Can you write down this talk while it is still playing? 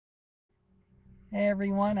Hey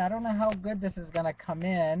everyone, I don't know how good this is going to come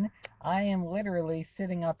in. I am literally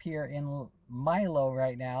sitting up here in Milo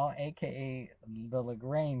right now, aka the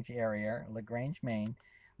LaGrange area, LaGrange, Maine,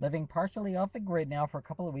 living partially off the grid now for a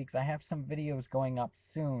couple of weeks. I have some videos going up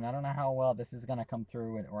soon. I don't know how well this is going to come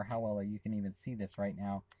through or how well you can even see this right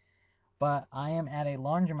now. But I am at a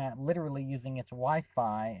laundromat literally using its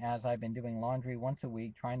Wi-Fi as I've been doing laundry once a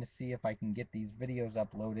week, trying to see if I can get these videos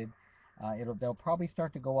uploaded. They'll probably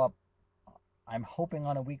start to go up, I'm hoping,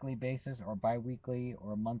 on a weekly basis or bi-weekly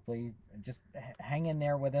or monthly. Just hang in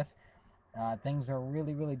there with us. Things are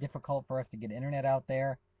really, really difficult for us to get internet out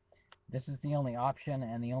there. This is the only option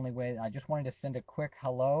and the only way. I just wanted to send a quick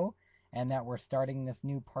hello and that we're starting this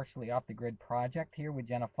new partially off the grid project here with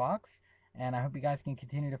Jenna Fox. And I hope you guys can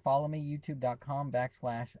continue to follow me,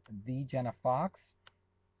 youtube.com/the Jenna Fox.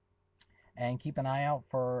 And keep an eye out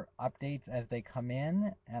for updates as they come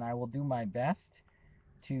in. And I will do my best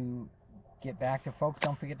to get back to folks.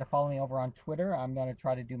 Don't forget to follow me over on Twitter. I'm going to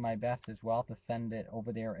try to do my best as well to send it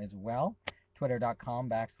over there as well.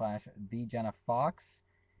 Twitter.com/the Jenna Fox.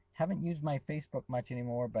 Haven't used my Facebook much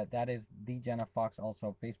anymore, but that is the Jenna Fox.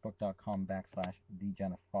 Also, Facebook.com/the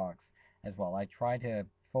Jenna Fox as well. I try to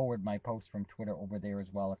forward my posts from Twitter over there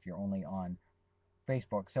as well if you're only on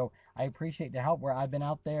Facebook. So I appreciate the help. Where I've been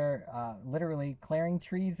out there literally clearing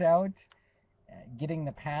trees out, getting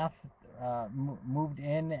the path moved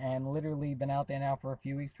in, and literally been out there now for a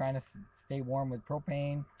few weeks trying to stay warm with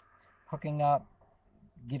propane, hooking up,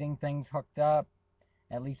 getting things hooked up,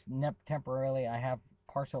 at least temporarily. I have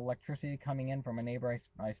partial electricity coming in from a neighbor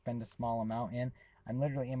I spend a small amount in. I'm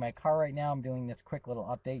literally in my car right now. I'm doing this quick little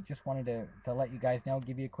update. Just wanted to let you guys know,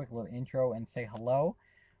 give you a quick little intro and say hello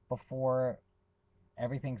before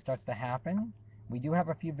everything starts to happen. We do have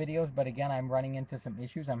a few videos, but again, I'm running into some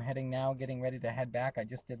issues. I'm heading now, getting ready to head back. I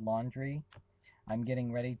just did laundry. I'm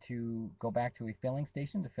getting ready to go back to a filling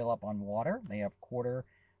station to fill up on water. They have for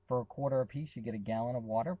a quarter a piece, you get a gallon of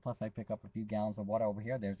water. Plus, I pick up a few gallons of water over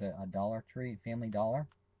here. There's a Dollar Tree, Family Dollar,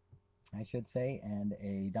 I should say, and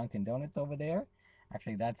a Dunkin Donuts over there.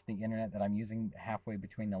 Actually, that's the internet that I'm using halfway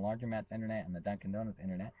between the laundromat's internet and the Dunkin Donuts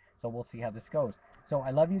internet. So we'll see how this goes. So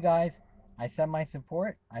I love you guys. I send my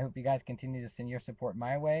support. I hope you guys continue to send your support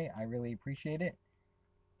my way. I really appreciate it.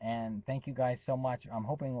 And thank you guys so much. I'm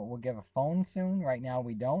hoping we'll get a phone soon. Right now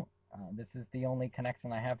we don't. This is the only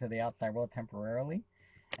connection I have to the outside world temporarily.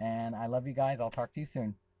 And I love you guys. I'll talk to you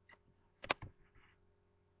soon.